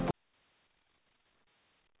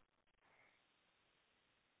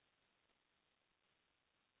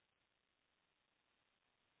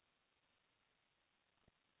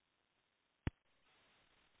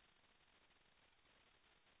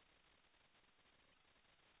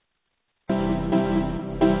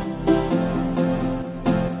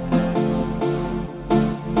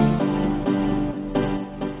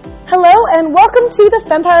the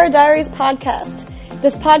Fempire Diaries podcast.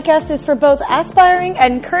 This podcast is for both aspiring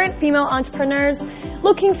and current female entrepreneurs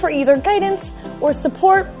looking for either guidance or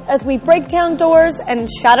support as we break down doors and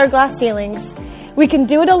shatter glass ceilings. We can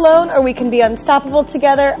do it alone or we can be unstoppable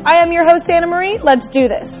together. I am your host, Anna Marie. Let's do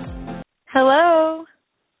this. Hello.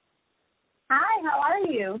 Hi, how are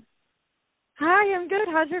you? Hi, I'm good.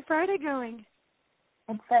 How's your Friday going?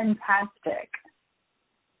 It's fantastic.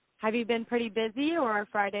 Have you been pretty busy, or are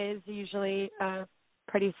Fridays usually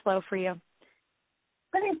pretty slow for you?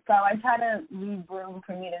 Pretty slow. I try to leave room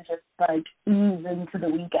for me to just ease into the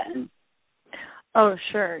weekend. Oh,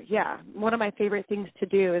 sure. Yeah. One of my favorite things to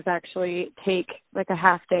do is actually take a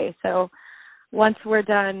half day. So once we're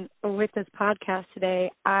done with this podcast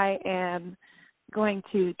today, I am going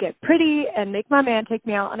to get pretty and make my man take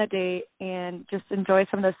me out on a date and just enjoy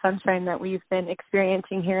some of the sunshine that we've been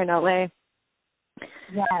experiencing here in LA.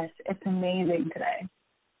 Yes, it's amazing today.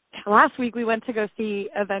 Last week we went to go see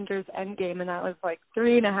Avengers Endgame, and that was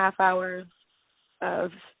 3.5 hours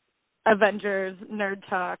of Avengers nerd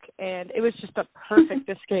talk, and it was just a perfect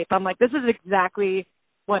escape. I'm like, this is exactly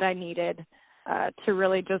what I needed to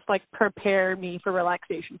really just prepare me for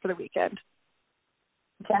relaxation for the weekend.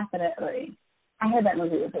 Definitely. I heard that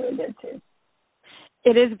movie was really good too.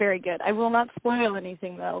 It is very good. I will not spoil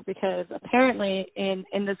anything, though, because apparently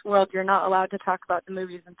in this world you're not allowed to talk about the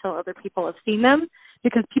movies until other people have seen them,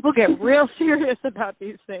 because people get real serious about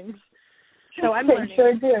these things. So I'm learning. They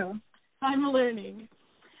sure do. I'm learning.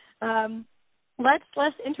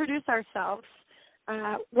 Let's introduce ourselves.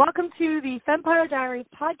 Welcome to the Fempire Diaries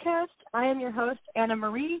podcast. I am your host, Anna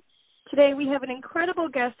Marie. Today we have an incredible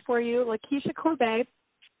guest for you, Lakisha Corbett.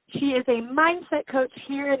 She is a mindset coach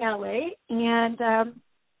here in LA, and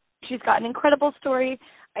she's got an incredible story.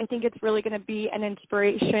 I think it's really going to be an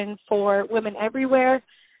inspiration for women everywhere.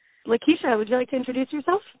 Lakisha, would you like to introduce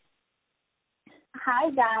yourself? Hi,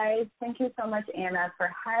 guys. Thank you so much, Anna, for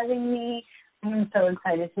having me. I'm so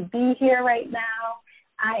excited to be here right now.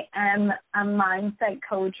 I am a mindset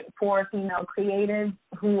coach for female creatives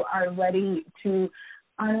who are ready to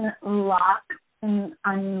unlock and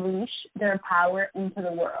unleash their power into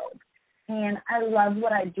the world. And I love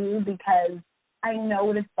what I do because I know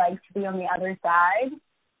what it's like to be on the other side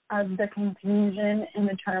of the confusion and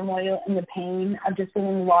the turmoil and the pain of just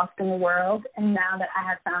being lost in the world. And now that I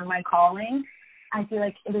have found my calling, I feel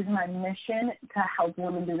like it is my mission to help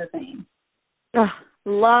women do the same. Oh,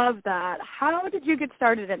 love that. How did you get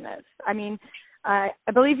started in this? I mean, I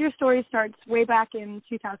believe your story starts way back in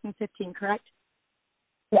 2015, correct?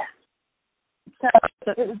 Yes. So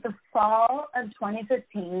it was the fall of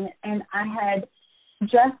 2015, and I had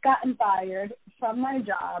just gotten fired from my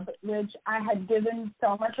job, which I had given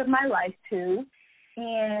so much of my life to.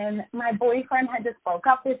 And my boyfriend had just broke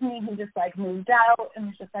up with me. He just moved out and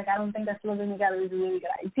was just I don't think us living together is a really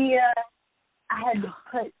good idea. I had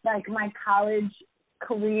put my college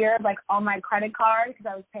career on my credit card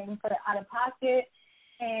because I was paying for it out of pocket,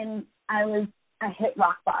 and I hit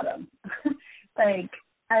rock bottom.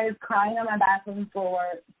 I was crying on my bathroom floor,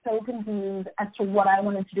 so confused as to what I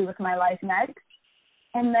wanted to do with my life next.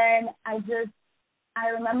 And then I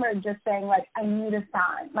remember just saying, I need a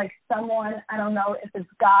sign. Someone, I don't know if it's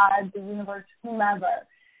God, the universe, whomever,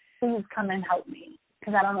 please come and help me,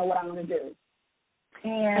 because I don't know what I'm going to do.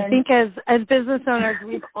 And I think as business owners,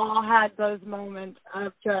 we've all had those moments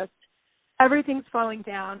of just everything's falling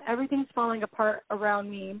down, everything's falling apart around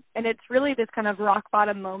me. And it's really this kind of rock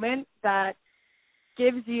bottom moment that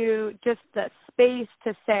gives you just the space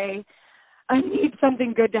to say, I need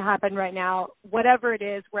something good to happen right now, whatever it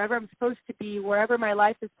is, wherever I'm supposed to be, wherever my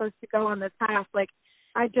life is supposed to go on this path.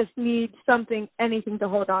 I just need something, anything to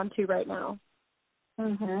hold on to right now.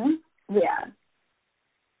 Mhm. Yeah.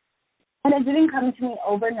 And it didn't come to me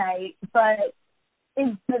overnight, but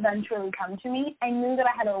it eventually come to me. I knew that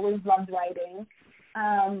I had always loved writing.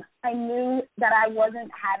 I knew that I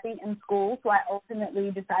wasn't happy in school, so I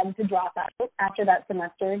ultimately decided to drop out after that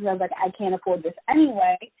semester because I was I can't afford this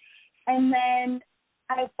anyway. And then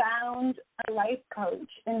I found a life coach,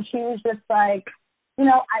 and she was just I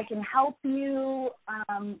can help you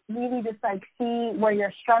really just see where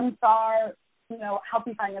your strengths are, help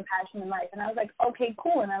you find your passion in life. And I was okay,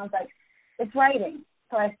 cool. And I was it's writing.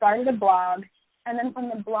 So I started a blog. And then from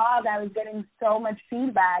the blog, I was getting so much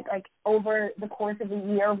feedback, over the course of a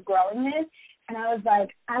year of growing it. And I was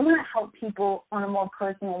I want to help people on a more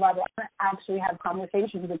personal level. I want to actually have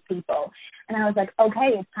conversations with people. And I was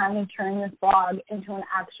okay, it's time to turn this blog into an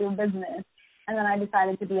actual business. And then I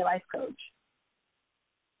decided to be a life coach.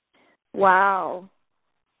 Wow.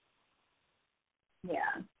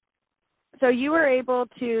 Yeah. So you were able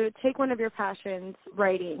to take one of your passions,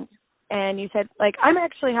 writing, and you said, like, I'm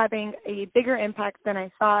actually having a bigger impact than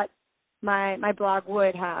I thought my blog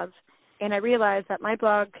would have. And I realized that my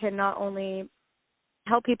blog can not only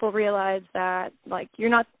help people realize that, like, you're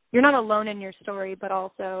not alone in your story, but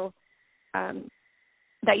also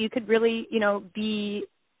that you could really, you know, be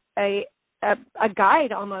a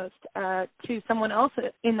guide almost to someone else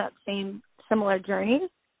in that same similar journey.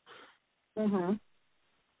 Mhm.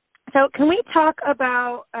 So can we talk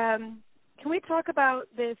about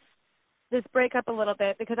this breakup a little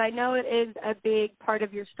bit, because I know it is a big part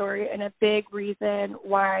of your story and a big reason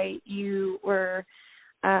why you were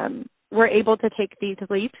able to take these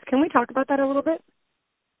leaps. Can we talk about that a little bit?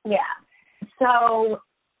 Yeah. So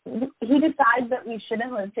he decides that we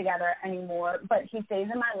shouldn't live together anymore, but he stays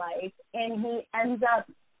in my life, and he ends up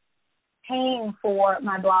paying for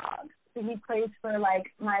my blog. So he pays for,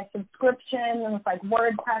 like, my subscription and with, like,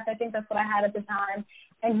 WordPress. I think that's what I had at the time.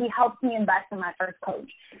 And he helped me invest in my first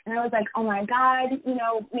coach. And I was like, oh, my God, you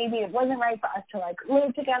know, maybe it wasn't right for us to, like,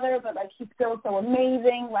 live together, but, like, he's still so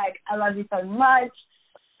amazing. Like, I love you so much.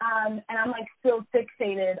 And I'm, like, still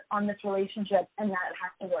fixated on this relationship and that it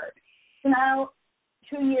has to work. So now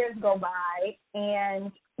 2 years go by,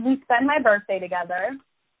 and we spend my birthday together.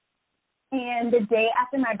 And the day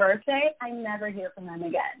after my birthday, I never hear from them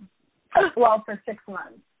again. Well, for 6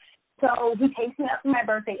 months. So he takes me up for my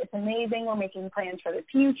birthday. It's amazing. We're making plans for the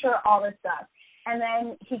future, all this stuff. And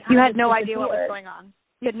then he kind of... You had no idea what was going on?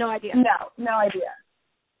 You had no idea? No idea.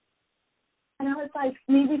 And I was like,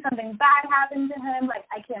 maybe something bad happened to him. Like,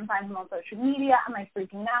 I can't find him on social media. I'm, like,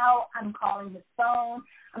 freaking out. I'm calling his phone.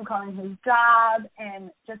 I'm calling his job,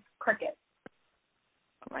 and just crickets.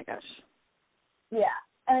 Oh, my gosh. Yeah.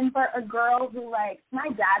 And for a girl who, like, my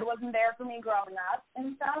dad wasn't there for me growing up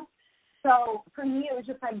and stuff. So for me, it was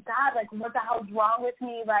just like, God, like, what the hell's wrong with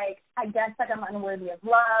me? Like, I guess, like, I'm unworthy of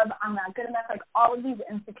love. I'm not good enough. Like, all of these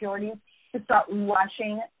insecurities just start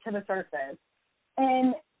rushing to the surface.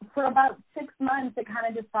 And for about 6 months, it kind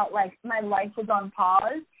of just felt like my life was on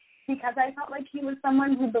pause, because I felt like he was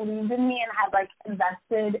someone who believed in me and had, like,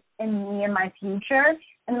 invested in me and my future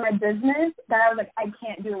and my business, that I was like, I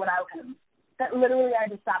can't do it without him. That literally I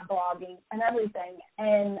just stopped blogging and everything.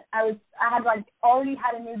 And I had, like, already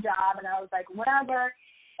had a new job, and I was like, whatever.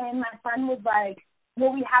 And my friend was like,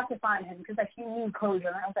 well, we have to find him because, like, he needs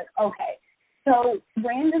closure. And I was like, okay. So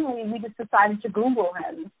randomly we just decided to Google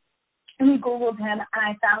him. And we Googled him, and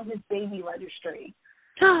I found his baby registry.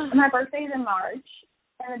 My birthday's in March,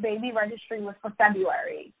 and the baby registry was for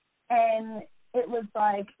February. And it was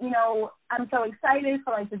like, you know, I'm so excited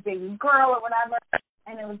for, like, this baby girl or whatever.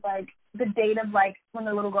 And it was, like, the date of, like, when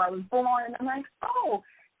the little girl was born. And I'm like, oh,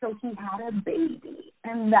 so he had a baby.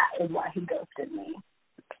 And that is why he ghosted me.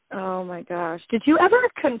 Oh, my gosh. Did you ever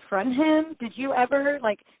confront him? Did you ever,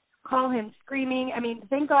 like, call him screaming? I mean,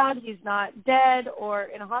 thank God he's not dead or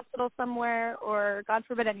in a hospital somewhere or, God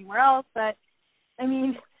forbid, anywhere else. But, I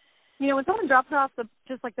mean, you know, when someone drops off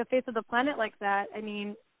just like the face of the planet like that, I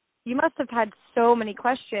mean, you must have had so many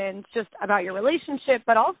questions just about your relationship,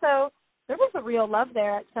 but also there was a real love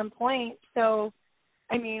there at some point. So,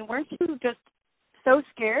 I mean, weren't you just so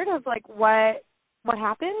scared of, like, what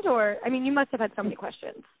happened? Or, I mean, you must have had so many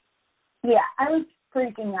questions. Yeah, I was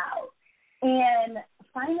freaking out. And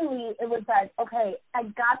finally it was like, okay, I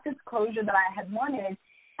got this closure that I had wanted.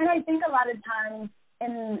 And I think a lot of times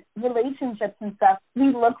in relationships and stuff,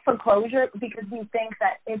 we look for closure because we think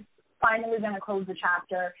that it's finally going to close the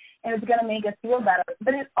chapter and it's going to make us feel better.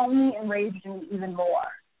 But it only enraged me even more.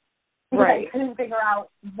 Because right. I couldn't figure out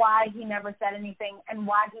why he never said anything and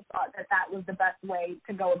why he thought that that was the best way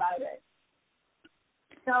to go about it.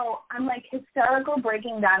 So I'm, like, hysterical,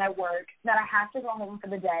 breaking down at work that I have to go home for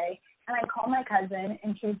the day. And I call my cousin,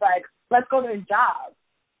 and she's like, let's go to his job.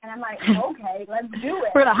 And I'm like, okay, let's do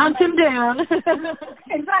it. We're going to hunt him down.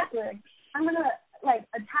 Exactly. I'm going to, like,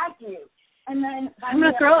 attack you. And then I'm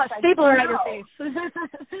going to throw a stapler at your face.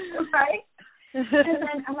 Right? And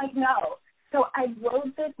then I'm like, no. So I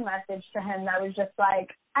wrote this message to him that was just like,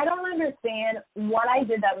 I don't understand what I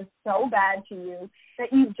did that was so bad to you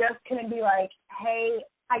that you just couldn't be like, hey,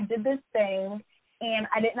 I did this thing and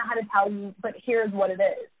I didn't know how to tell you, but here's what it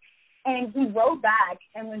is. And he wrote back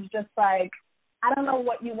and was just like, I don't know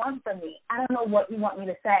what you want from me. I don't know what you want me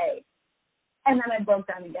to say. And then I broke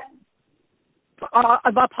down again.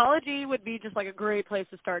 An apology would be just like a great place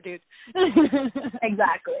to start, dude.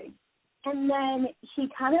 Exactly. And then he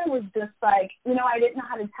kind of was just like, you know, I didn't know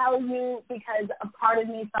how to tell you because a part of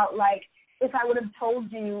me felt like if I would have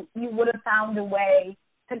told you, you would have found a way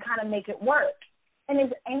to kind of make it work. And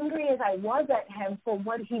as angry as I was at him for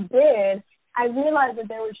what he did, I realized that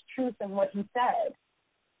there was truth in what he said.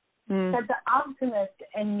 that the optimist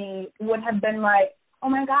in me would have been like, oh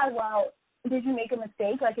my God, well, did you make a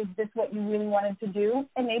mistake? Like, is this what you really wanted to do?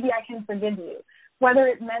 And maybe I can forgive you. Whether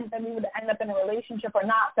it meant that we would end up in a relationship or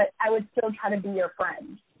not, but I would still try to be your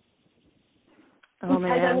friend. Oh, because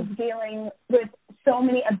man. I was dealing with so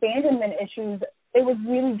many abandonment issues, it was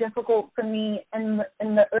really difficult for me in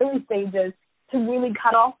the early stages to really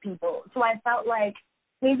cut off people. So I felt like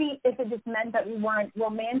maybe if it just meant that we weren't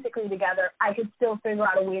romantically together, I could still figure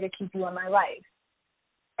out a way to keep you in my life.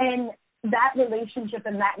 And that relationship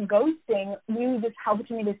and that ghosting really just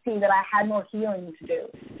helped me to see that I had more healing to do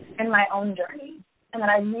in my own journey, and that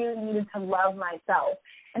I really needed to love myself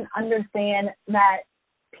and understand that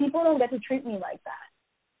people don't get to treat me like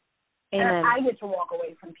that. Amen. And I get to walk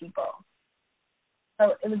away from people.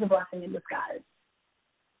 So it was a blessing in disguise.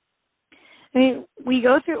 I mean, we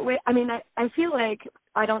go through, I feel like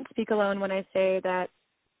I don't speak alone when I say that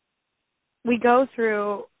we go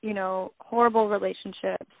through, horrible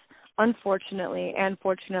relationships, unfortunately and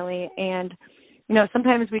fortunately, and,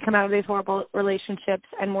 sometimes we come out of these horrible relationships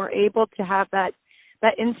and we're able to have that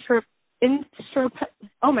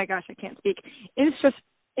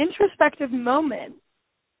introspective moment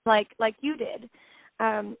like you did.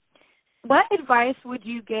 What advice would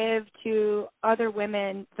you give to other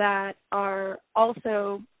women that are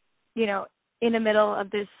also, in the middle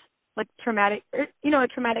of this a traumatic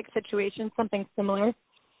situation, something similar?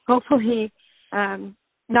 Hopefully,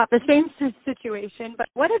 not the same situation, but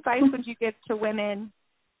what advice would you give to women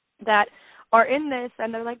that are in this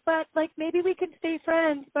and they're like, but maybe we could stay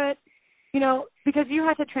friends, but because you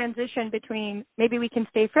had to transition between maybe we can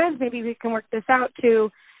stay friends, maybe we can work this out,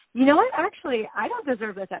 to, what, actually, I don't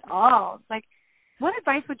deserve this at all. Like, what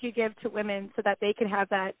advice would you give to women so that they could have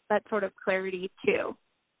that sort of clarity too?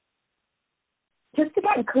 Just to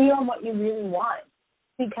get clear on what you really want,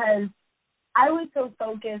 because I was so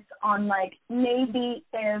focused on, maybe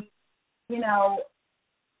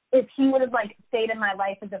if he would have, stayed in my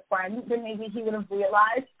life as a friend, then maybe he would have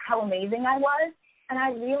realized how amazing I was. And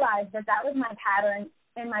I realized that was my pattern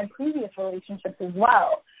in my previous relationships as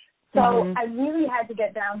well. So I really had to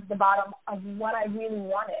get down to the bottom of what I really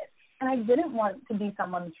wanted. And I didn't want to be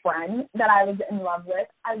someone's friend that I was in love with.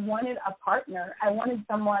 I wanted a partner. I wanted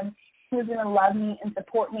someone who was going to love me and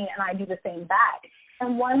support me, and I do the same back.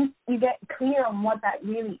 And once you get clear on what that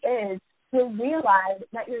really is, you'll realize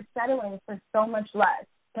that you're settling for so much less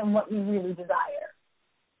than what you really desire.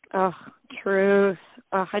 Oh, truth.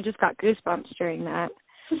 Oh, I just got goosebumps during that.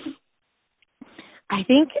 I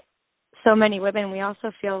think so many women, we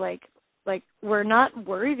also feel like we're not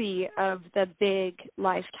worthy of the big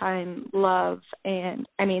lifetime love. And,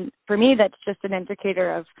 I mean, for me, that's just an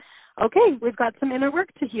indicator of, okay, we've got some inner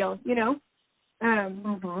work to heal,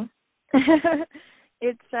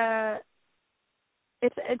 It's a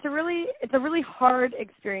really hard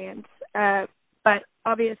experience, but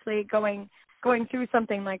obviously going through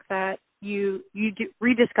something like that, you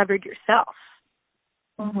rediscovered yourself.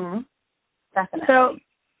 Definitely. So,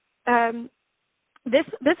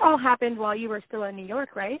 this all happened while you were still in New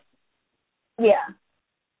York, right? Yeah.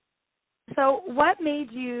 So, what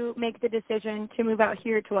made you make the decision to move out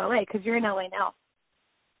here to LA? Because you're in LA now.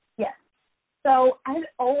 Yes. So I had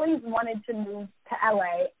always wanted to move to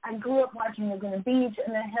LA. I grew up watching Laguna Beach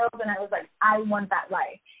and the hills, and I was like, I want that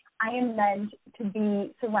life. I am meant to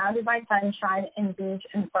be surrounded by sunshine and beach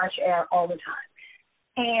and fresh air all the time.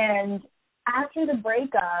 And after the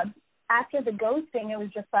breakup, after the ghosting, it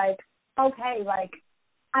was just like, okay,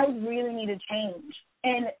 I really need to change.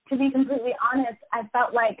 And to be completely honest, I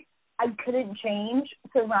felt like I couldn't change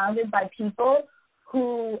surrounded by people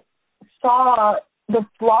who saw the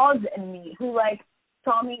flaws in me, who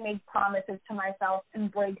saw me make promises to myself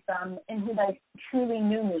and break them, and who truly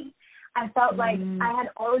knew me. I felt like I had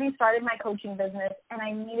already started my coaching business, and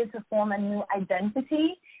I needed to form a new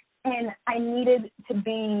identity, and I needed to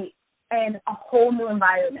be in a whole new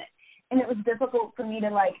environment. And it was difficult for me to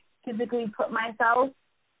physically put myself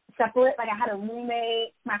separate. I had a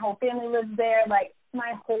roommate, my whole family lives there,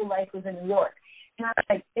 my whole life was in New York. And I was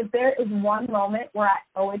like, if there is one moment where I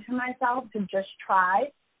owe it to myself to just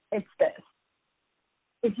try, it's this.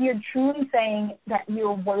 If you're truly saying that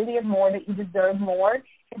you're worthy of more, that you deserve more,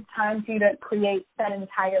 it's time for you to create that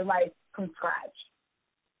entire life from scratch.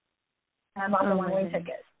 And I'm on the one-way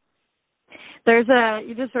ticket.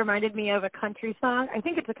 You just reminded me of a country song. I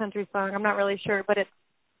think it's a country song. I'm not really sure, but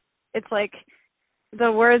it's like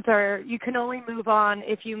the words are, you can only move on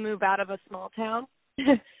if you move out of a small town.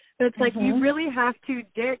 It's like you really have to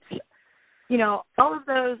ditch, all of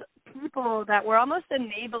those people that were almost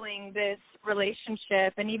enabling this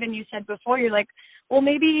relationship. And even you said before, you're like, well,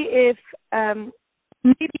 maybe if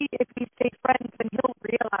maybe if we stay friends, then he'll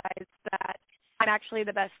realize that I'm actually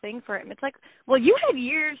the best thing for him. It's like, well, you had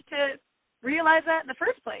years to realize that in the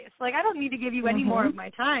first place. Like, I don't need to give you any more of my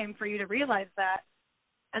time for you to realize that.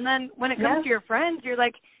 And then when it comes to your friends, you're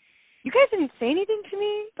like, you guys didn't say anything to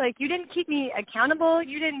me. Like, you didn't keep me accountable.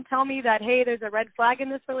 You didn't tell me that, hey, there's a red flag in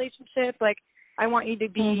this relationship. Like, I want you to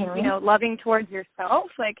be, you know, loving towards yourself.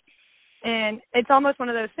 Like, and it's almost one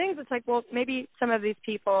of those things. It's like, well, maybe some of these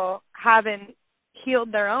people haven't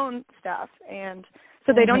healed their own stuff, and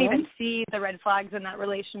so they don't even see the red flags in that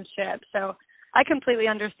relationship. So I completely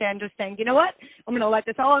understand just saying, you know what, I'm going to light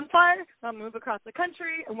this all on fire, I'll move across the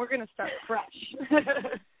country, and we're going to start fresh.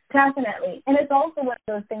 Definitely. And it's also one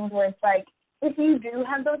of those things where it's like, if you do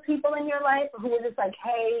have those people in your life who are just like,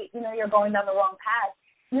 hey, you know, you're going down the wrong path,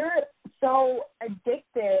 you're so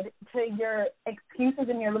addicted to your excuses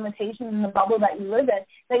and your limitations in the bubble that you live in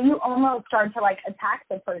that you almost start to, like, attack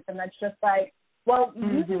the person that's just like, well,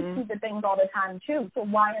 you do stupid things all the time, too, so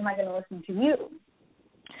why am I going to listen to you?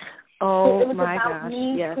 Oh, so it was my about gosh,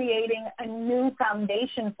 me creating a new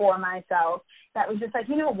foundation for myself that was just like,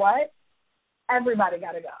 you know what? Everybody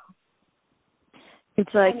got to go. It's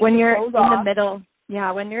like when you're in the middle,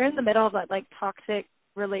 when you're in the middle of that, like, toxic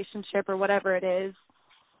relationship or whatever it is,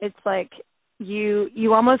 it's like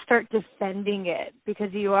you almost start defending it because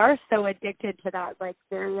you are so addicted to that, like,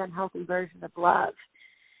 very unhealthy version of love.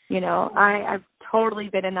 You know, I've totally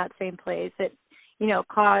been in that same place. It, you know,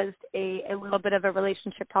 caused a little bit of a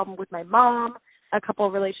relationship problem with my mom, a couple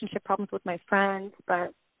of relationship problems with my friends, but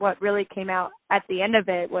what really came out at the end of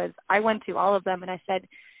it was I went to all of them and I said,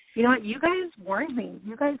 you know what, you guys warned me.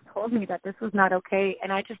 You guys told me that this was not okay,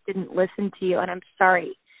 and I just didn't listen to you, and I'm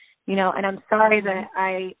sorry. You know, and I'm sorry that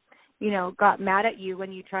I, you know, got mad at you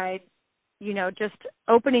when you tried, you know, just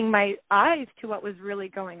opening my eyes to what was really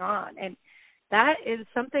going on. And that is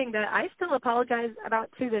something that I still apologize about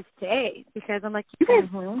to this day because I'm like, you guys,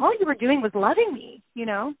 all you were doing was loving me, you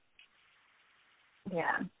know?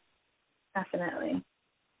 Yeah, definitely.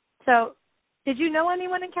 So did you know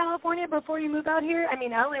anyone in California before you moved out here? I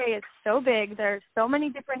mean, LA is so big. There's so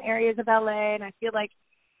many different areas of LA, and I feel like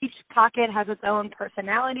each pocket has its own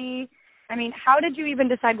personality. I mean, how did you even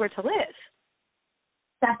decide where to live?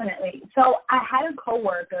 Definitely. So I had a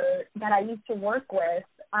coworker that I used to work with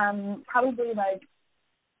probably like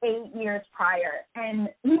 8 years prior, and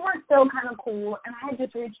we were still kind of cool, and I had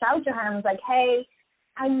just reached out to her and was like, hey,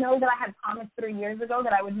 I know that I had promised 3 years ago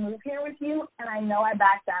that I would move here with you, and I know I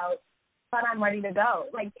backed out, but I'm ready to go.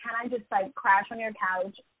 Like, can I just, like, crash on your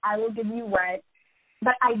couch? I will give you rent.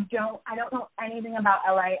 But I don't know anything about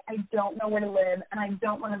LA. I don't know where to live, and I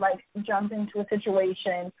don't want to, like, jump into a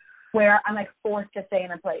situation where I'm, like, forced to stay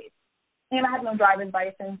in a place. And I have no driver's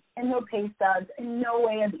license and no pay stubs and no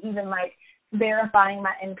way of even, like, verifying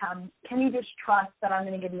my income. Can you just trust that I'm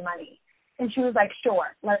going to give you money? And she was like, sure,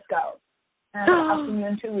 let's go. And I'll see you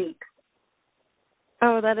in 2 weeks.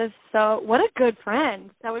 Oh, that is so, what a good friend.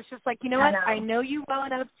 That was just like, you know what, I know you well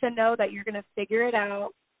enough to know that you're going to figure it out.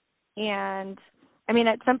 And, I mean,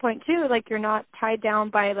 at some point, too, like, you're not tied down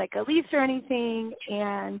by, like, a lease or anything,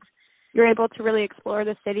 and you're able to really explore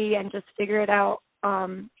the city and just figure it out,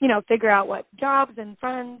 you know, figure out what jobs and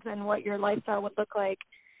friends and what your lifestyle would look like.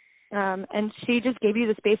 And she just gave you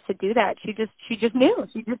the space to do that. She just knew.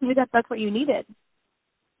 She just knew that that's what you needed.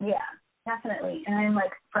 Yeah, definitely. And I'm,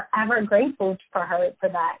 like, forever grateful for her for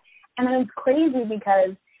that. And then it's crazy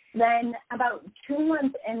because then about 2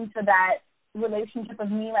 months into that relationship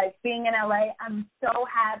of me, like, being in LA, I'm so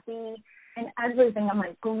happy and everything. I'm,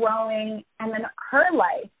 like, growing. And then her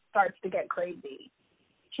life starts to get crazy.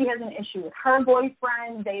 She has an issue with her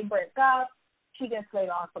boyfriend. They break up. She gets laid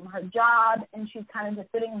off from her job. And she's kind of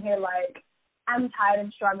just sitting here like, I'm tired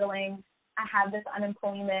of struggling. I have this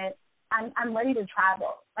unemployment. I'm ready to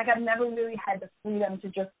travel. Like, I've never really had the freedom to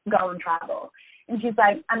just go and travel. And she's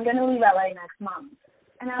like, I'm going to leave LA next month.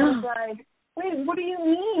 And I was like, wait, what do you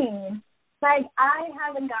mean? Like, I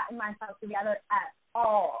haven't gotten myself together at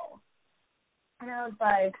all. And I was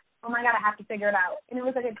like, oh, my God, I have to figure it out. And it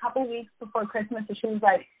was, like, a couple weeks before Christmas, and she was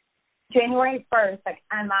like, January 1st, like,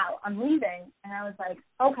 I'm out. I'm leaving. And I was like,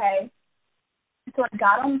 okay. So I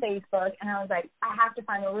got on Facebook, and I was like, I have to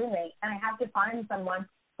find a roommate, and I have to find someone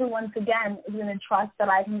who, once again, is going to trust that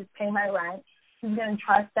I can just pay my rent, who's going to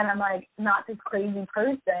trust that I'm, like, not this crazy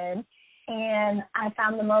person. And I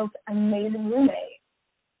found the most amazing roommate.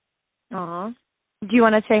 Aw. Do you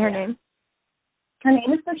want to say her name? Her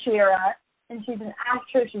name is Bashira, and she's an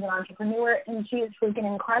actress, she's an entrepreneur, and she is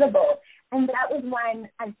freaking incredible. And that was when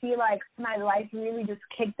I feel like my life really just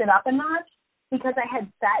kicked it up a notch, because I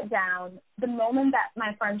had sat down. The moment that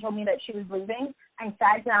my friend told me that she was leaving, I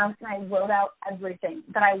sat down and I wrote out everything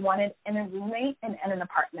that I wanted in a roommate and in an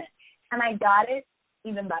apartment. And I got it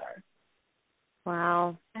even better.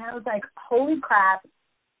 Wow. And I was like, holy crap.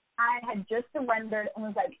 I had just surrendered and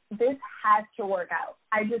was like, this has to work out.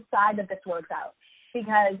 I decide that this works out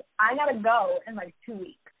because I got to go in like 2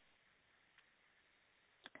 weeks.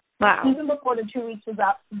 Wow. Even before the 2 weeks was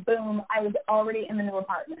up, boom, I was already in the new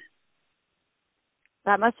apartment.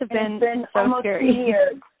 That must have been so almost scary. 2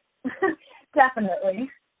 years. Definitely.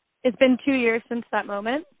 It's been 2 years since that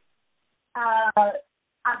moment?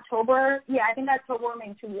 October. Yeah, I think October will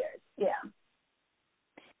make 2 years. Yeah.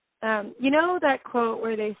 You know that quote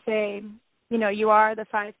where they say, you know, you are the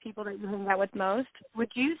 5 people that you hang out with most?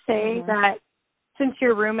 Would you say that since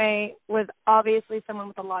your roommate was obviously someone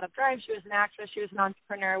with a lot of drive, she was an actress, she was an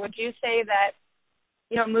entrepreneur, would you say that,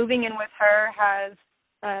 you know, moving in with her has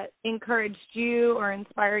encouraged you or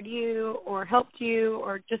inspired you or helped you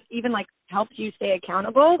or just even, like, helped you stay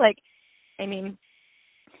accountable? Like, I mean,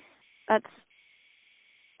 that's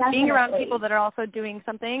Definitely. Being around people that are also doing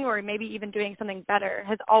something or maybe even doing something better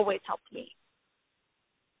has always helped me.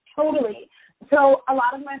 Totally. So a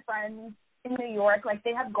lot of my friends in New York, like,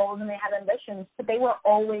 they have goals and they have ambitions, but they were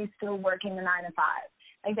always still working the 9 to 5.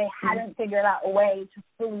 Like, they hadn't figured out a way to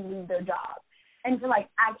fully leave their job and to, like,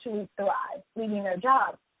 actually thrive leaving their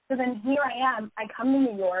job. So then here I am. I come to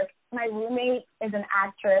New York. My roommate is an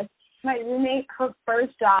actress. My roommate, her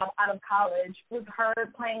first job out of college was her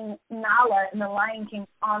playing Nala in The Lion King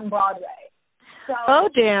on Broadway. So, oh,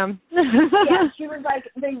 damn. Yeah, she was, like,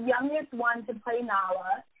 the youngest one to play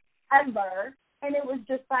Nala ever. And it was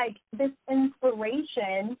just, like, this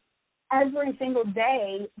inspiration every single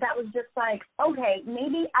day that was just like, okay,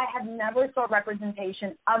 maybe I have never saw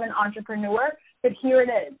representation of an entrepreneur, but here it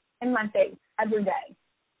is in my face every day.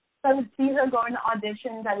 So I would see her going to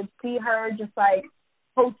auditions. I would see her just, like,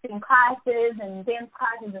 hosting classes and dance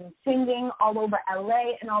classes and singing all over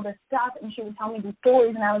LA and all this stuff, and she would tell me these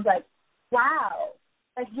stories, and I was like, wow,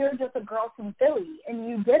 like, you're just a girl from Philly, and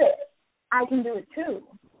you did it. I can do it too.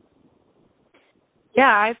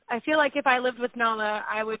 Yeah, I feel like if I lived with Nala,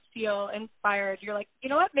 I would feel inspired. You're like, you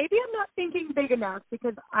know what, maybe I'm not thinking big enough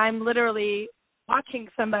because I'm literally watching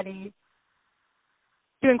somebody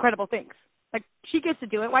do incredible things. Like, she gets to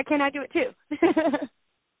do it. Why can't I do it too?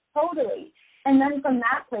 Totally. And then from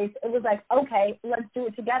that place, it was like, okay, let's do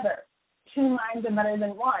it together. 2 minds are better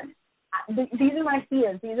than one. These are my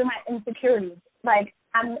fears. These are my insecurities. Like,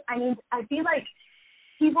 I feel like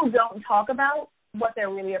people don't talk about what they're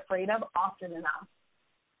really afraid of often enough.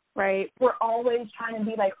 Right. We're always trying to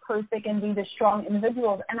be, like, perfect and be the strong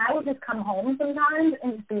individuals. And I would just come home sometimes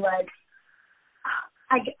and just be like,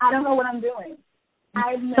 I don't know what I'm doing.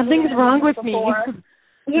 Something's wrong with me.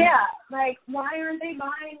 Yeah, like, why aren't they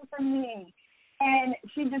buying from me? And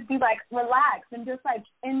she'd just be like, relax. And just, like,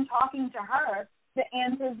 in talking to her, the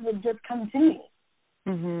answers would just come to me.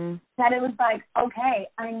 Mm-hmm. That it was like, okay,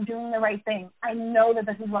 I'm doing the right thing. I know that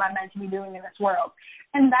this is what I'm meant to be doing in this world.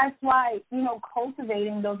 And that's why, you know,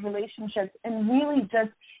 cultivating those relationships and really just,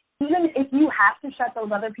 even if you have to shut those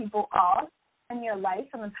other people off in your life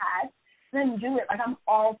from the past, then do it. Like, I'm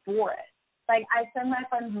all for it. Like, I send my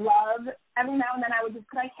friends love. Every now and then I would just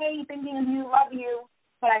be like, hey, thinking of you, love you,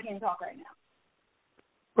 but I can't talk right now.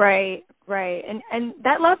 Right. And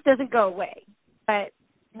that love doesn't go away. But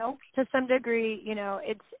nope. To some degree, you know,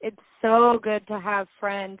 it's so good to have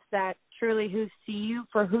friends that truly who see you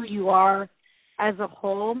for who you are as a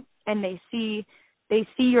whole, and they see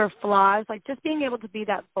your flaws. Like, just being able to be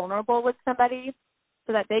that vulnerable with somebody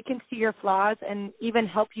so that they can see your flaws and even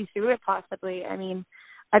help you through it possibly. I mean,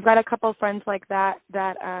 I've got a couple of friends like that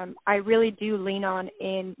I really do lean on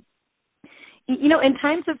in, you know, in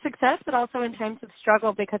times of success, but also in times of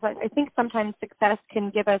struggle, because I think sometimes success can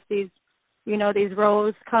give us these, you know, these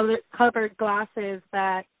rose-colored glasses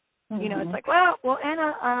that, you know, it's like, well,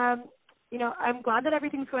 Anna, you know, I'm glad that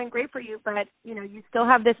everything's going great for you, but, you know, you still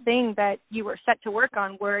have this thing that you were set to work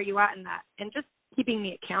on. Where are you at in that? And just keeping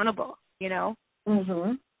me accountable, you know?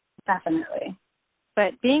 Mm-hmm. Definitely.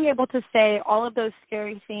 But being able to say all of those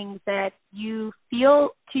scary things that you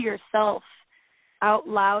feel to yourself out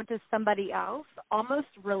loud to somebody else almost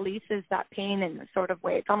releases that pain in a sort of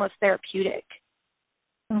way. It's almost therapeutic.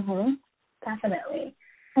 Mm-hmm. Definitely.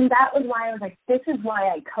 And that was why I was like, this is why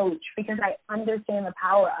I coach, because I understand the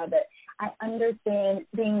power of it. I understand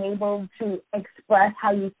being able to express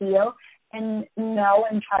how you feel and know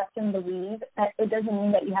and trust and believe that it doesn't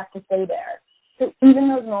mean that you have to stay there. So even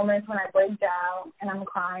those moments when I break down and I'm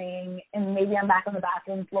crying and maybe I'm back on the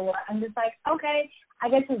bathroom floor, I'm just like, okay, I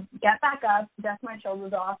get to get back up, dust my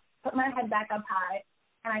shoulders off, put my head back up high,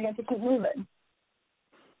 and I get to keep moving.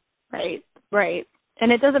 Right, right.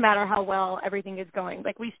 And it doesn't matter how well everything is going.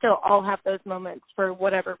 Like, we still all have those moments for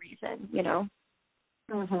whatever reason, you know?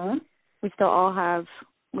 Mhm. We still have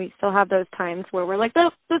those times where we're like,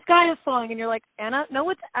 the sky is falling, and you're like, Anna, no,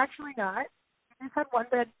 it's actually not. You just had one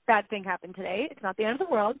bad thing happen today. It's not the end of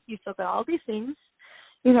the world. You still got all these things,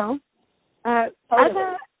 you know?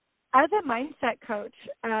 Totally. As a mindset coach,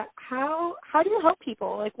 how do you help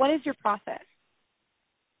people? Like, what is your process?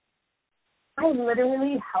 I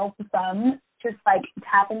literally help them just, like,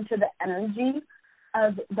 tap into the energy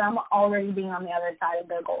of them already being on the other side of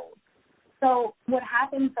their goals. So what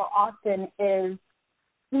happens so often is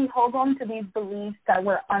we hold on to these beliefs that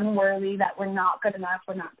we're unworthy, that we're not good enough,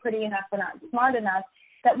 we're not pretty enough, we're not smart enough,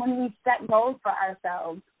 that when we set goals for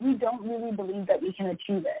ourselves, we don't really believe that we can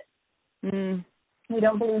achieve it. Mm. We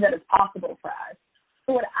don't believe that it's possible for us.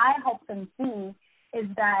 So what I help them see is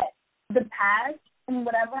that the past and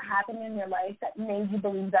whatever happened in your life that made you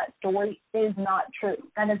believe that story is not true.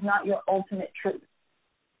 That is not your ultimate truth.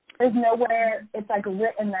 There's nowhere it's like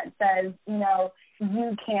written that says, you know,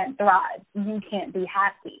 you can't thrive, you can't be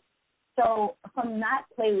happy. So from that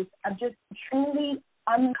place of just truly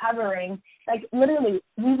uncovering, like literally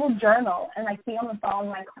we will journal and like be on the phone,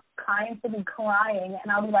 like clients will be crying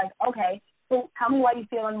and I'll be like, okay, so tell me why you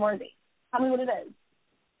feel unworthy. Tell me what it is.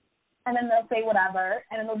 And then they'll say whatever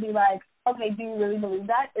and it'll be like, okay, do you really believe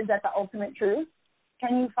that? Is that the ultimate truth?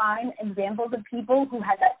 Can you find examples of people who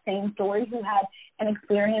had that same story, who had an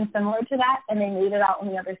experience similar to that, and they made it out on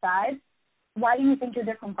the other side? Why do you think you're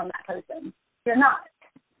different from that person? You're not.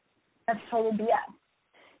 That's total BS.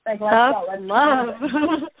 Like, let's go. Let's love.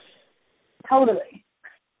 Totally.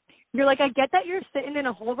 You're like, I get that you're sitting in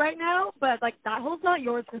a hole right now, but, like, that hole's not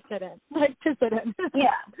yours to sit in. Like, to sit in.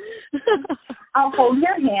 Yeah. I'll hold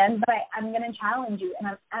your hand, but I'm going to challenge you,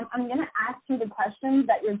 and I'm going to ask you the questions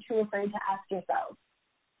that you're too afraid to ask yourself.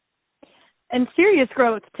 And serious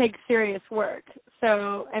growth takes serious work.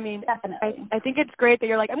 So, I mean, definitely. I think it's great that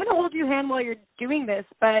you're like, I'm going to hold your hand while you're doing this,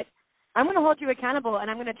 but I'm going to hold you accountable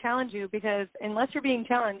and I'm going to challenge you because unless you're being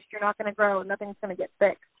challenged, you're not going to grow and nothing's going to get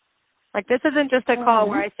fixed. Like, this isn't just a call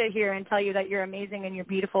where I sit here and tell you that you're amazing and you're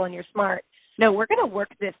beautiful and you're smart. No, we're going to work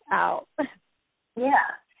this out.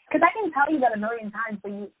 Yeah, because I can tell you that a million times,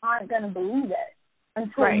 but you aren't going to believe it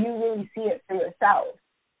until you really see it for yourself.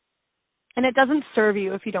 And it doesn't serve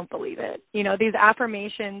you if you don't believe it. You know, these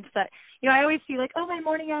affirmations that, you know, I always see like, oh, my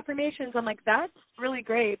morning affirmations. I'm like, that's really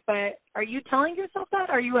great, but are you telling yourself that?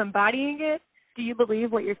 Are you embodying it? Do you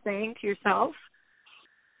believe what you're saying to yourself?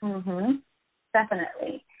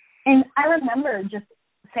 Definitely. And I remember just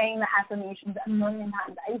saying the affirmations a million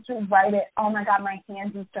times. I used to write it. Oh, my God, my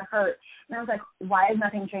hands used to hurt. And I was like, why is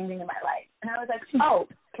nothing changing in my life? And I was like, oh,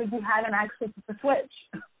 because you haven't actually put the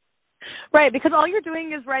switch. Right, because all you're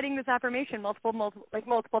doing is writing this affirmation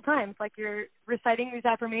multiple times. Like you're reciting these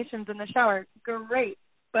affirmations in the shower. Great,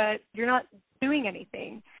 but you're not doing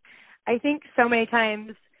anything. I think so many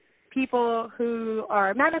times people who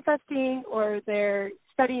are manifesting or they're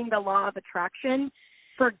studying the law of attraction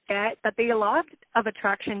forget that the law of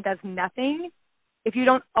attraction does nothing if you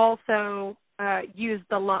don't also use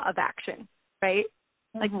the law of action, right?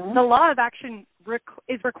 Like the law of action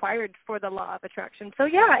is required for the law of attraction. So,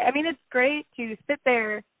 yeah, I mean, it's great to sit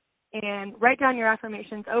there and write down your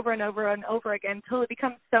affirmations over and over and over again until it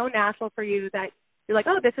becomes so natural for you that you're like,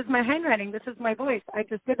 oh, this is my handwriting, this is my voice. I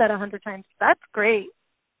just did that 100 times. That's great.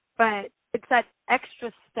 But it's that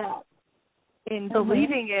extra step in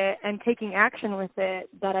believing it and taking action with it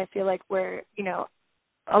that I feel like where, you know,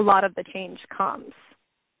 a lot of the change comes.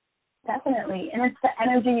 Definitely. And it's the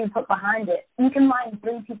energy you put behind it. You can line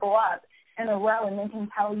 3 people up in a row and they can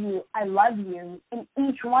tell you, I love you, and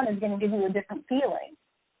each one is going to give you a different feeling.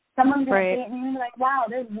 Someone's going to say it and you're going to be like, wow,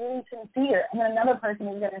 they're really sincere. And then another person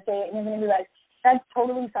is going to say it and you're going to be like, that's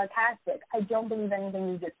totally sarcastic. I don't believe anything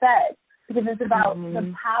you just said. Because it's about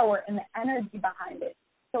the power and the energy behind it.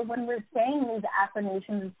 So when we're saying these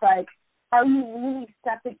affirmations, it's like, are you really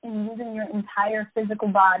stepping and using your entire physical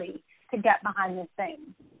body to get behind this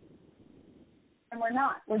thing? And we're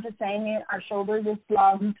not. We're just saying it. Our shoulders are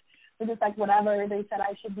slumped. We're just like, whatever. They said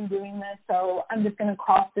I should be doing this, so I'm just going to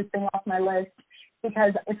cross this thing off my list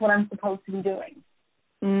because it's what I'm supposed to be doing.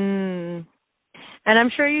 And I'm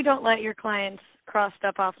sure you don't let your clients cross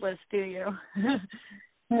stuff off lists, do you?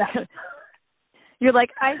 No. You're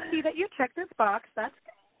like, I see that you checked this box. That's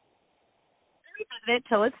good. Revisit it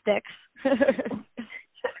till it sticks.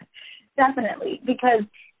 Definitely, because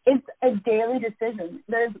it's a daily decision.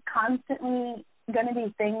 There's constantly going to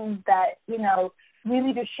be things that, you know,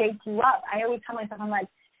 really just shake you up. I always tell myself, I'm like,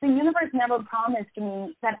 the universe never promised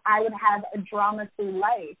me that I would have a drama-free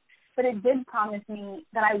life, but it did promise me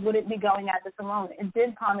that I wouldn't be going at this alone. It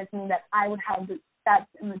did promise me that I would have the steps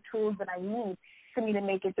and the tools that I need for me to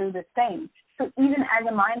make it through this thing. So even as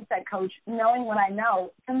a mindset coach, knowing what I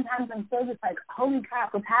know, sometimes I'm still just like, holy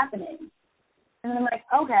crap, what's happening? And then I'm like,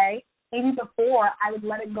 okay, maybe before I would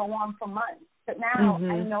let it go on for months. But now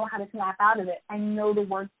I know how to snap out of it. I know the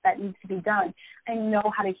work that needs to be done. I know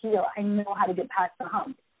how to heal. I know how to get past the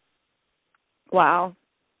hump. Wow.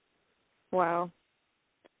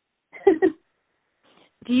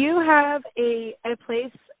 Do you have a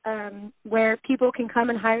place where people can come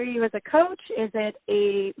and hire you as a coach? Is it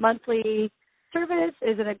a monthly service?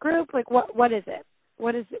 Is it a group? Like what is it?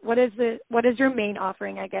 What is your main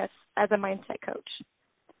offering, I guess, as a mindset coach?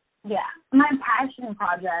 Yeah. My passion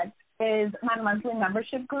project is my monthly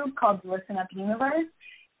membership group called Listen Up Universe,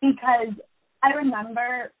 because I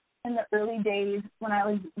remember in the early days when I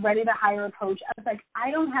was ready to hire a coach, I was like, I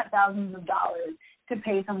don't have thousands of dollars to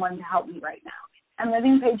pay someone to help me right now. I'm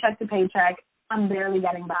living paycheck to paycheck. I'm barely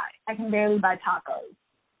getting by. I can barely buy tacos.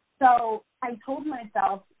 So I told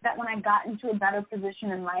myself that when I got into a better position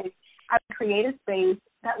in life, I would create a space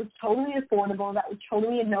that was totally affordable, that was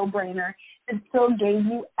totally a no-brainer, and still gave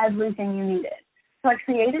you everything you needed. So I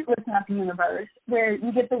created Listen Up Universe, where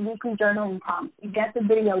you get the weekly journaling prompts, you get the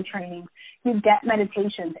video trainings, you get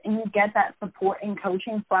meditations, and you get that support and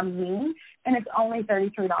coaching from me, and it's only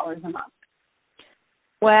 $33 a month.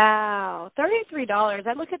 Wow, $33.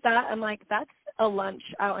 I look at that, I'm like, that's a lunch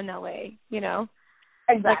out in LA, you know?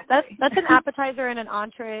 Exactly. Like that's an appetizer and an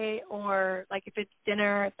entree, or like if it's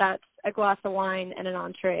dinner, that's a glass of wine and an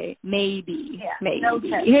entree, maybe. Yeah, maybe. No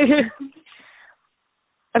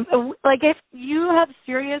Like if you have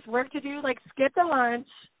serious work to do, like skip the lunch,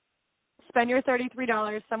 spend your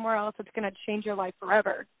 $33 somewhere else. It's going to change your life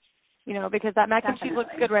forever, you know, because that mac and cheese looks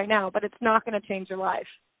good right now, but it's not going to change your life.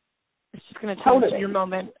 It's just going to change your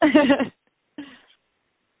moment.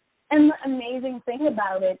 And the amazing thing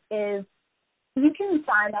about it is you can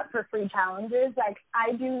sign up for free challenges. Like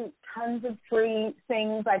I do tons of free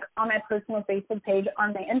things like on my personal Facebook page,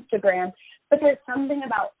 on my Instagram, but there's something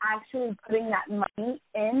about actually putting that money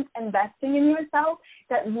in, investing in yourself,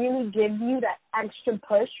 that really gives you that extra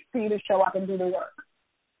push for you to show up and do the work.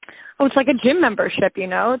 Oh, it's like a gym membership, you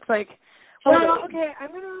know? It's like, totally. well, okay,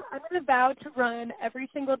 I'm gonna vow to run every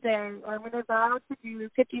single day, or I'm gonna vow to do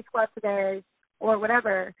 50 squats a day, or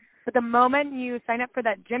whatever. But the moment you sign up for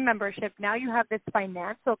that gym membership, now you have this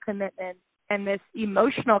financial commitment and this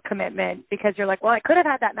emotional commitment, because you're like, well, I could have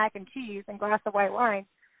had that mac and cheese and glass of white wine,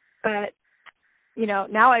 but, you know,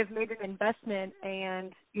 now I've made an investment,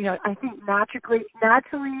 and, you know, I think naturally,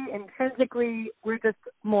 intrinsically, we're just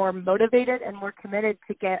more motivated and more committed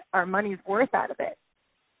to get our money's worth out of it,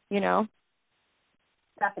 you know?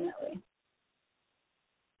 Definitely.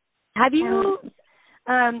 Have you...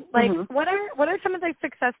 what are some of the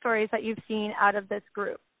success stories that you've seen out of this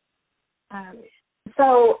group?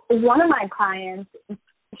 So one of my clients,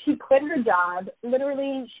 she quit her job.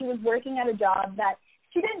 Literally, she was working at a job that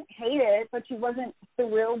she didn't hate it, but she wasn't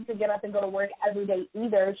thrilled to get up and go to work every day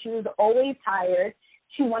either. She was always tired.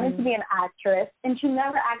 She wanted to be an actress, and she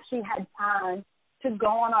never actually had time to go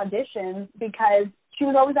on auditions because she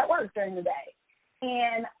was always at work during the day.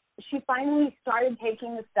 And she finally started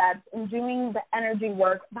taking the steps and doing the energy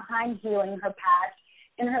work behind healing her past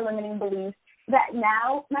and her limiting beliefs, that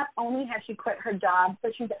now not only has she quit her job,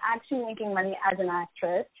 but she's actually making money as an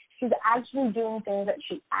actress. She's actually doing things that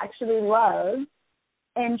she actually loves,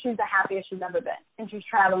 and she's the happiest she's ever been, and she's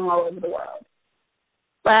traveling all over the world.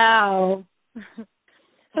 Wow.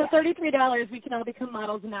 So $33, we can all become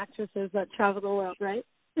models and actresses that travel the world, right?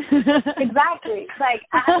 Exactly. Like,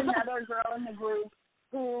 I have another girl in the group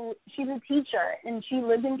who, she's a teacher, and she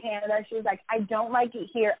lives in Canada. She was like, I don't like it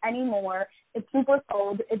here anymore. It's super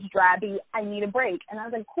cold. It's drabby. I need a break. And I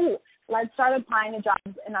was like, cool. Let's start applying to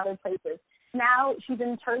jobs in other places. Now she's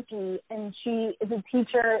in Turkey, and she is a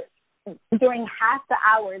teacher doing half the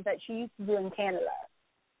hours that she used to do in Canada.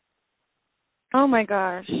 Oh, my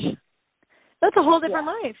gosh. That's a whole different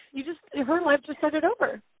life. Her life just started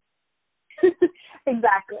over.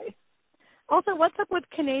 Exactly. Also, what's up with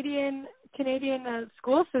Canadian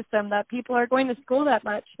school system, that people are going to school that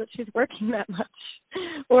much, that she's working that much?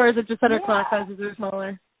 Or is it just that her class sizes are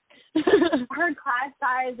smaller? Her class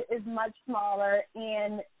size is much smaller,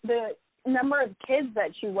 and the number of kids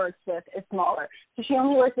that she works with is smaller. So she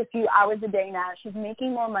only works a few hours a day now. She's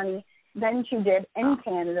making more money than she did in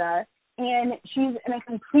Canada, and she's in a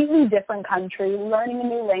completely different country, learning a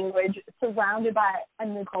new language, surrounded by a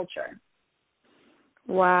new culture.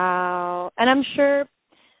 Wow. And I'm sure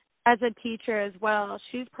as a teacher as well,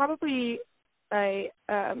 she's probably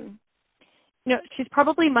she's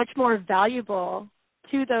probably much more valuable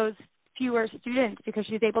to those fewer students because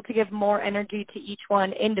she's able to give more energy to each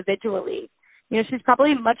one individually. She's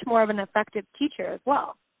probably much more of an effective teacher as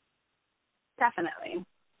well. Definitely.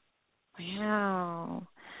 Wow.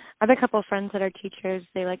 I have a couple of friends that are teachers.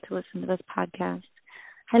 They like to listen to this podcast.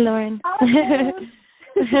 Hi, Lauren.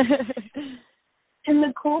 And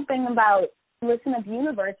the cool thing about Listen Up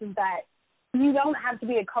Universe is that you don't have to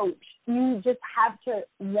be a coach. You just have to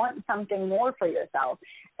want something more for yourself.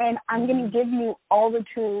 And I'm going to give you all the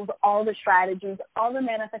tools, all the strategies, all the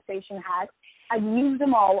manifestation hacks. I've used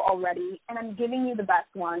them all already, and I'm giving you the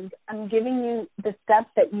best ones. I'm giving you the steps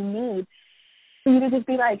that you need for you to just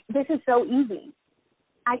be like, this is so easy.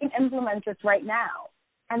 I can implement this right now,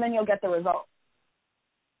 and then you'll get the results.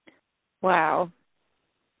 Wow.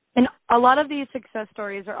 And a lot of these success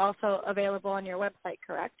stories are also available on your website,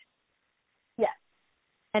 correct? Yes.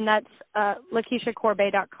 And that's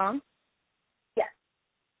LakishaCorbett.com? Yes.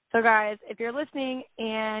 So, guys, if you're listening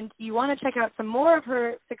and you want to check out some more of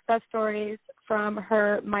her success stories from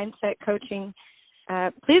her mindset coaching,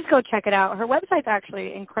 please go check it out. Her website's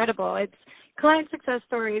actually incredible. It's client success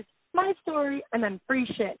stories, my story, and then free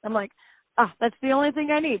shit. I'm like, that's the only thing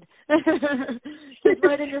I need. Just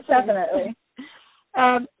right in your face. Definitely.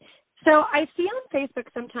 So I see on Facebook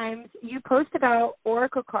sometimes you post about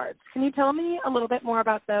oracle cards. Can you tell me a little bit more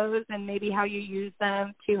about those and maybe how you use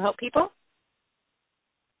them to help people?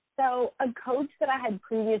 So a coach that I had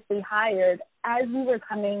previously hired, as we were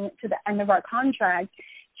coming to the end of our contract,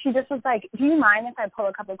 she just was like, do you mind if I pull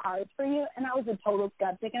a couple cards for you? And I was a total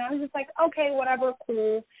skeptic. And I was just like, okay, whatever,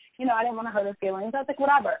 cool. I didn't want to hurt her feelings. I was like,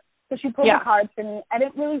 whatever. So she pulled the cards for me. I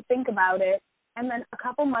didn't really think about it. And then a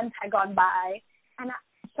couple months had gone by. And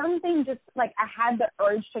something just, I had the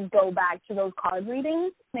urge to go back to those card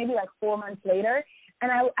readings, maybe 4 months later.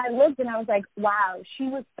 And I looked and I was like, wow, she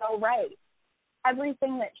was so right.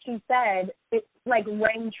 Everything that she said, it,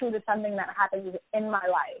 rang true to something that happened in my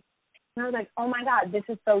life. And I was like, oh, my God, this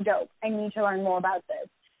is so dope. I need to learn more about this.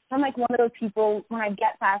 So I'm one of those people, when I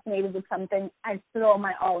get fascinated with something, I throw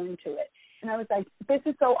my all into it. And I was like, this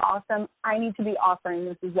is so awesome. I need to be offering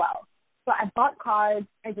this as well. So I bought cards.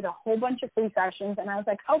 I did a whole bunch of free sessions. And I was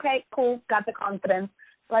like, okay, cool, got the confidence.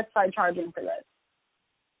 Let's start charging for this.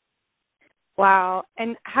 Wow.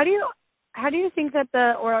 And how do you think that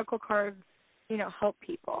the oracle cards, help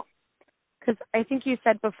people? Because I think you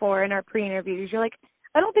said before in our pre-interviews, you're like,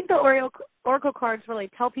 I don't think the oracle cards really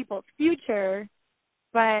tell people's future,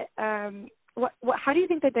 but how do you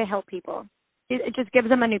think that they help people? It just gives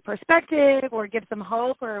them a new perspective or gives them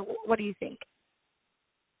hope, or what do you think?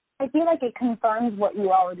 I feel like it confirms what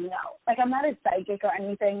you already know. I'm not a psychic or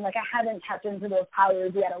anything. I haven't tapped into those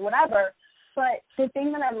powers yet or whatever. But the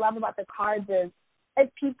thing that I love about the cards is, as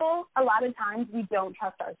people, a lot of times we don't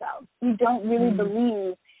trust ourselves. We don't really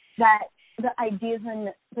believe that the ideas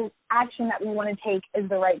and the action that we want to take is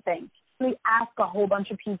the right thing. We ask a whole bunch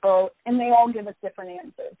of people, and they all give us different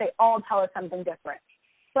answers. They all tell us something different.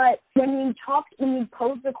 But when you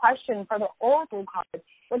pose the question for the oracle cards,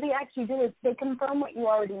 what they actually do is they confirm what you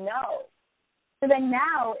already know. So then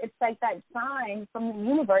now it's that sign from the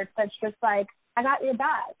universe that's just I got your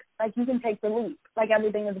back. You can take the leap.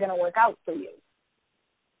 Everything is going to work out for you.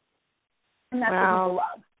 And that's what people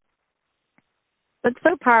love. That's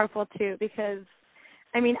so powerful, too, because,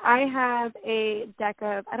 I have a deck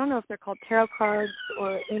of, I don't know if they're called tarot cards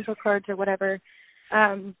or angel cards or whatever.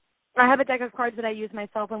 I have a deck of cards that I use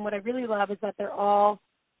myself, and what I really love is that they're all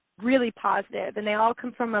really positive, and they all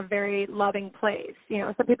come from a very loving place.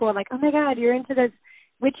 Some people are like, oh, my God, you're into this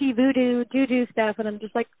witchy voodoo, doo-doo stuff, and I'm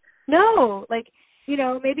just like, no,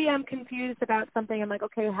 maybe I'm confused about something. I'm like,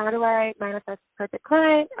 okay, how do I manifest a perfect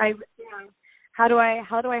client? How do I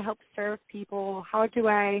help serve people? How do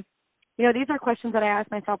I, these are questions that I ask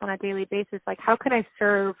myself on a daily basis. How can I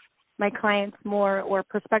serve my clients more, or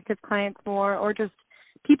prospective clients more, or just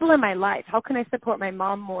people in my life? How can I support my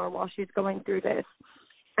mom more while she's going through this?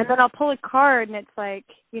 And then I'll pull a card, and it's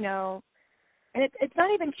and it's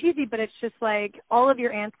not even cheesy, but it's just all of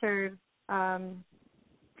your answers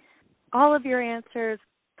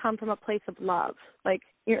come from a place of love,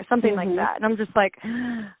 something like that. And I'm just like,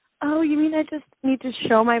 oh, you mean I just need to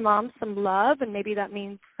show my mom some love, and maybe that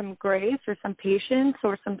means some grace or some patience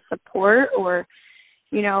or some support, or,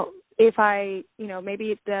 if I,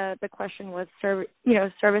 maybe the question was,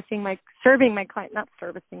 serving my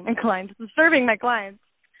clients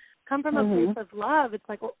come from a place of love. It's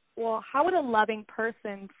well, how would a loving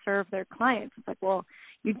person serve their clients? It's well,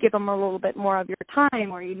 you'd give them a little bit more of your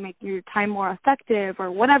time, or you'd make your time more effective,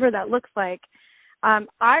 or whatever that looks like.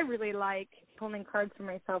 I really like pulling cards for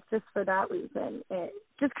myself just for that reason. It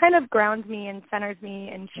just kind of grounds me and centers me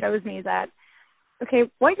and shows me that, okay,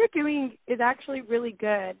 what you're doing is actually really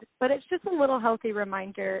good, but it's just a little healthy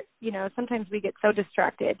reminder. You know, sometimes we get so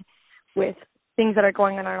distracted with things that are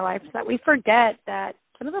going on in our lives that we forget that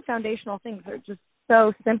some of the foundational things are just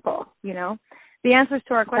so simple, you know. The answers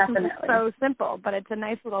to our questions Definitely. are so simple, but it's a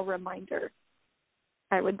nice little reminder,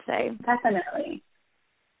 I would say. Definitely.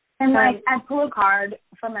 And, like, I pull a card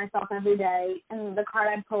for myself every day, and the card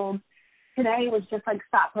I pulled today was just, like,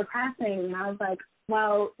 stop procrastinating. And I was like,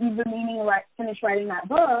 well, you've been meaning to finish writing that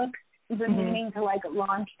book. You've been meaning to, like,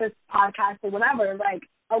 launch this podcast or whatever. Like,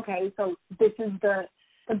 okay, so this is the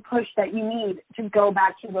push that you need to go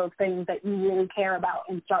back to those things that you really care about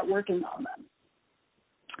and start working on them.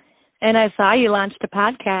 And I saw you launched a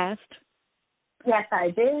podcast. Yes,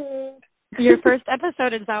 I did. Your first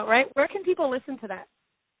episode is out, right? Where can people listen to that?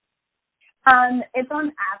 It's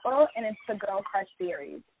on Apple, and it's the Girl Crush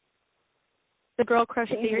Series. The Girl Crush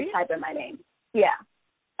So you Series? just type in my name. Yeah.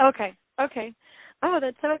 Okay. Oh,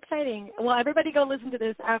 that's so exciting. Well, everybody go listen to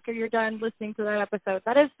this after you're done listening to that episode.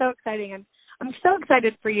 That is so exciting, and I'm so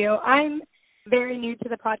excited for you. I'm very new to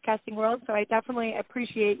the podcasting world, so I definitely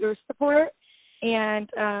appreciate your support, and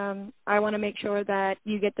I want to make sure that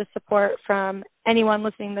you get the support from anyone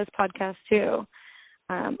listening to this podcast, too.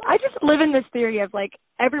 I just live in this theory of, like,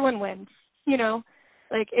 everyone wins, you know?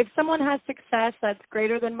 Like, if someone has success that's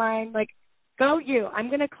greater than mine, like, go you. I'm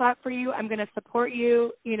going to clap for you. I'm going to support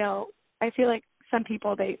you. You know, I feel like some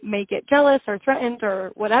people, they may get jealous or threatened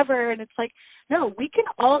or whatever, and it's like, no, we can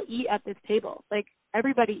all eat at this table. Like,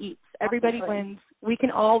 everybody eats. Everybody wins. We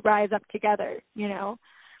can all rise up together, you know?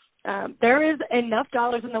 There is enough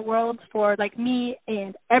dollars in the world for, like, me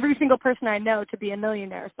and every single person I know to be a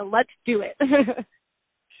millionaire, so let's do it.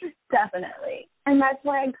 Definitely. And that's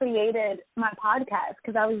why I created my podcast,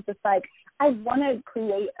 because I was just like, I want to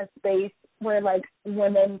create a space where, like,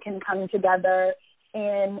 women can come together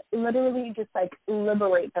and literally just, like,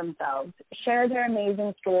 liberate themselves, share their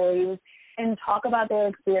amazing stories, and talk about their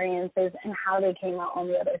experiences and how they came out on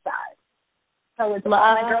the other side. So it's all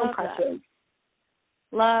my girl crushes.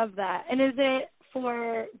 Love that. And is it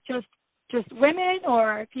for just women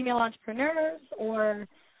or female entrepreneurs or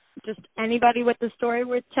just anybody with a story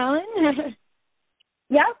worth telling?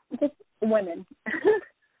 Yeah, just women.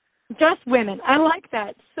 Just women. I like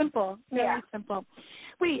that. Simple. Very simple.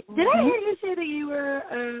 Wait, did I hear you say that you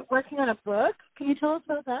were working on a book? Can you tell us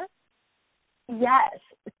about that? Yes.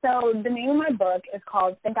 So the name of my book is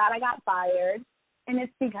called Thank God I Got Fired. And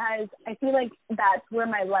it's because I feel like that's where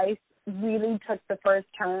my life really took the first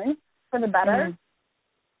turn for the better.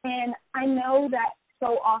 And I know that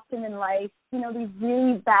so often in life, you know, these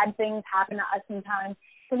really bad things happen to us sometimes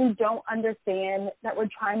that we don't understand, that we're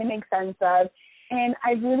trying to make sense of. And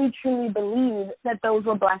I really, truly believe that those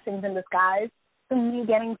were blessings in disguise. So me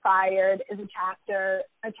getting fired is a chapter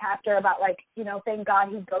about, like, you know, thank God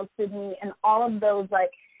he ghosted me, and all of those,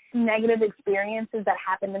 like, negative experiences that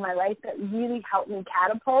happened in my life that really helped me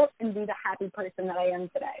catapult and be the happy person that I am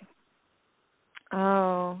today.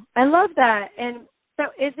 Oh, I love that. And so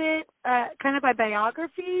is it kind of a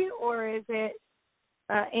biography, or is it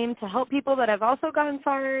aimed to help people that have also gotten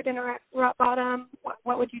fired in a rock bottom?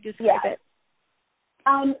 What would you describe it?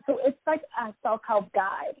 So it's like a self-help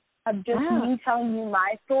guide of just me telling you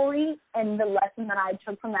my story and the lesson that I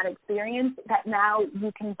took from that experience that now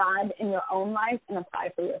you can find in your own life and apply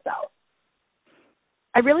for yourself.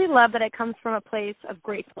 I really love that it comes from a place of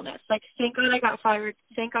gratefulness. Like, thank God I got fired.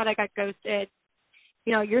 Thank God I got ghosted.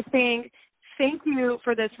 You know, you're saying, thank you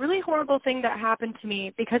for this really horrible thing that happened to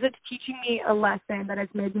me because it's teaching me a lesson that has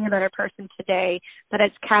made me a better person today, that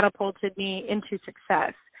has catapulted me into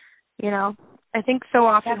success. You know, I think so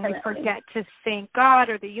often we forget to thank God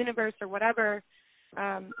or the universe or whatever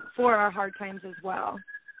for our hard times as well.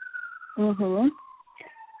 Because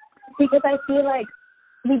I feel like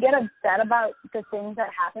we get upset about the things that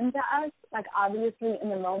happen to us. Like, obviously, in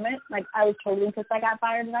the moment, like, I was totally pissed I got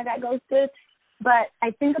fired and I got ghosted. But I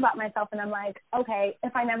think about myself and I'm like, okay,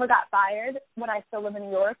 if I never got fired, would I still live in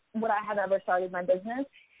New York? Would I have ever started my business?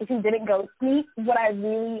 If he didn't ghost me, would I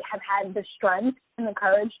really have had the strength and the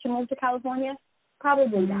courage to move to California?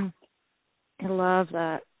 Probably not. I love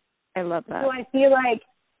that. So I feel like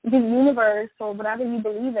the universe or whatever you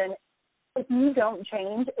believe in, if you don't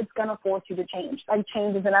change, it's going to force you to change. Like,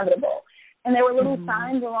 change is inevitable. And there were little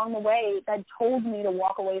signs along the way that told me to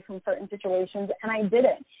walk away from certain situations, and I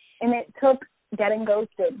didn't. And it took getting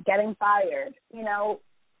ghosted, getting fired, you know,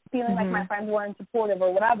 feeling like my friends weren't supportive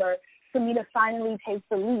or whatever, for me to finally take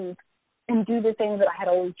the leap and do the things that I had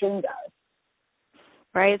always dreamed of.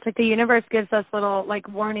 right? It's like the universe gives us little, like,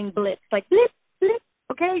 warning blips, like, blip, blip.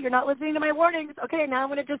 Okay, you're not listening to my warnings. Okay, now I'm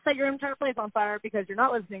going to just set your entire place on fire because you're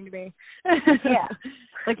not listening to me. Yeah.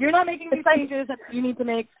 Like, you're not making these changes that you need to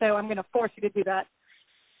make, so I'm going to force you to do that.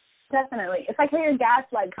 Definitely. It's like how your gas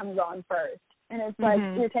light comes on first, and it's like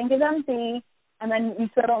your tank is empty, and then you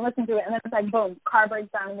still don't listen to it, and then it's like, boom, car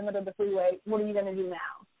breaks down in the middle of the freeway. What are you going to do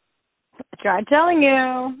now? I tried telling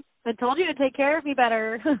you. I told you to take care of me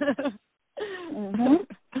better.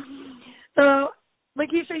 So,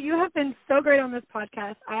 Lakisha, you have been so great on this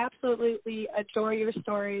podcast. I absolutely adore your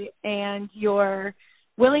story and your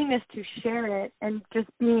willingness to share it and just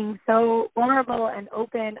being so vulnerable and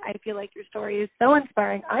open. I feel like your story is so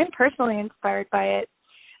inspiring. I'm personally inspired by it.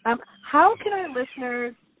 How can our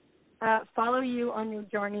listeners follow you on your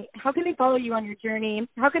journey? How can they follow you on your journey?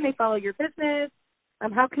 How can they follow your business?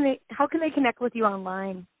 How can they connect with you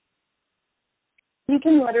online? You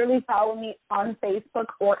can literally follow me on Facebook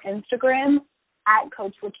or Instagram at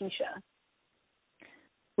Coach Lakisha.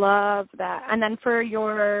 Love that. And then for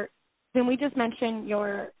can we just mention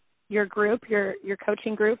your group, your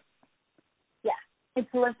coaching group? Yeah, it's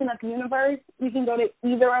Listen Up Universe. You can go to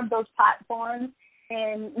either of those platforms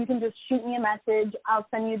and you can just shoot me a message. I'll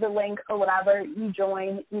send you the link or whatever. You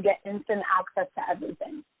join, you get instant access to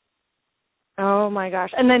everything. Oh my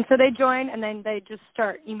gosh. And then so they join and then they just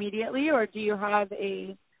start immediately, or do you have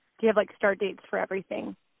like start dates for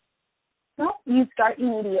everything? No, you start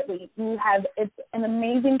immediately. It's an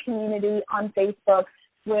amazing community on Facebook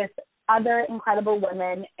with other incredible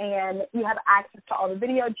women, and you have access to all the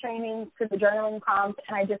video trainings, to the journaling prompts,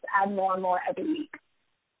 and I just add more and more every week.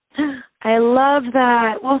 I love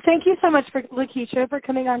that. Well, thank you so much, Lakisha, for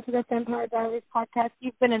coming on to the Fempire Diaries podcast.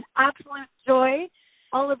 You've been an absolute joy.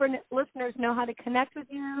 All of our listeners know how to connect with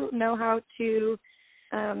you, know how to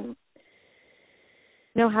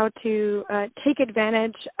take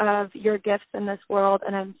advantage of your gifts in this world,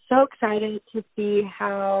 and I'm so excited to see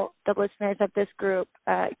how the listeners of this group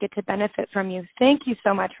get to benefit from you. Thank you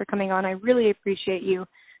so much for coming on. I really appreciate you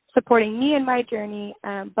supporting me in my journey,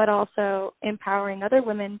 but also empowering other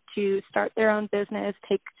women to start their own business,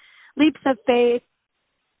 take leaps of faith,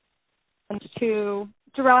 and to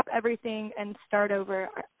drop everything and start over.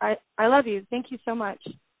 I love you. Thank you so much.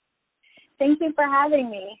 Thank you for having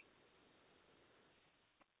me.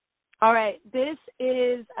 All right. This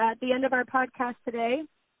is the end of our podcast today.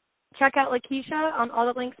 Check out Lakisha on all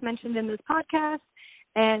the links mentioned in this podcast,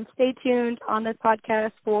 and stay tuned on this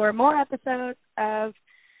podcast for more episodes of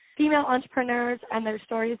female entrepreneurs and their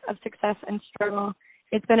stories of success and struggle.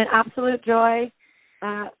 It's been an absolute joy.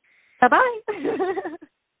 Bye-bye.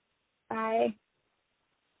 Bye.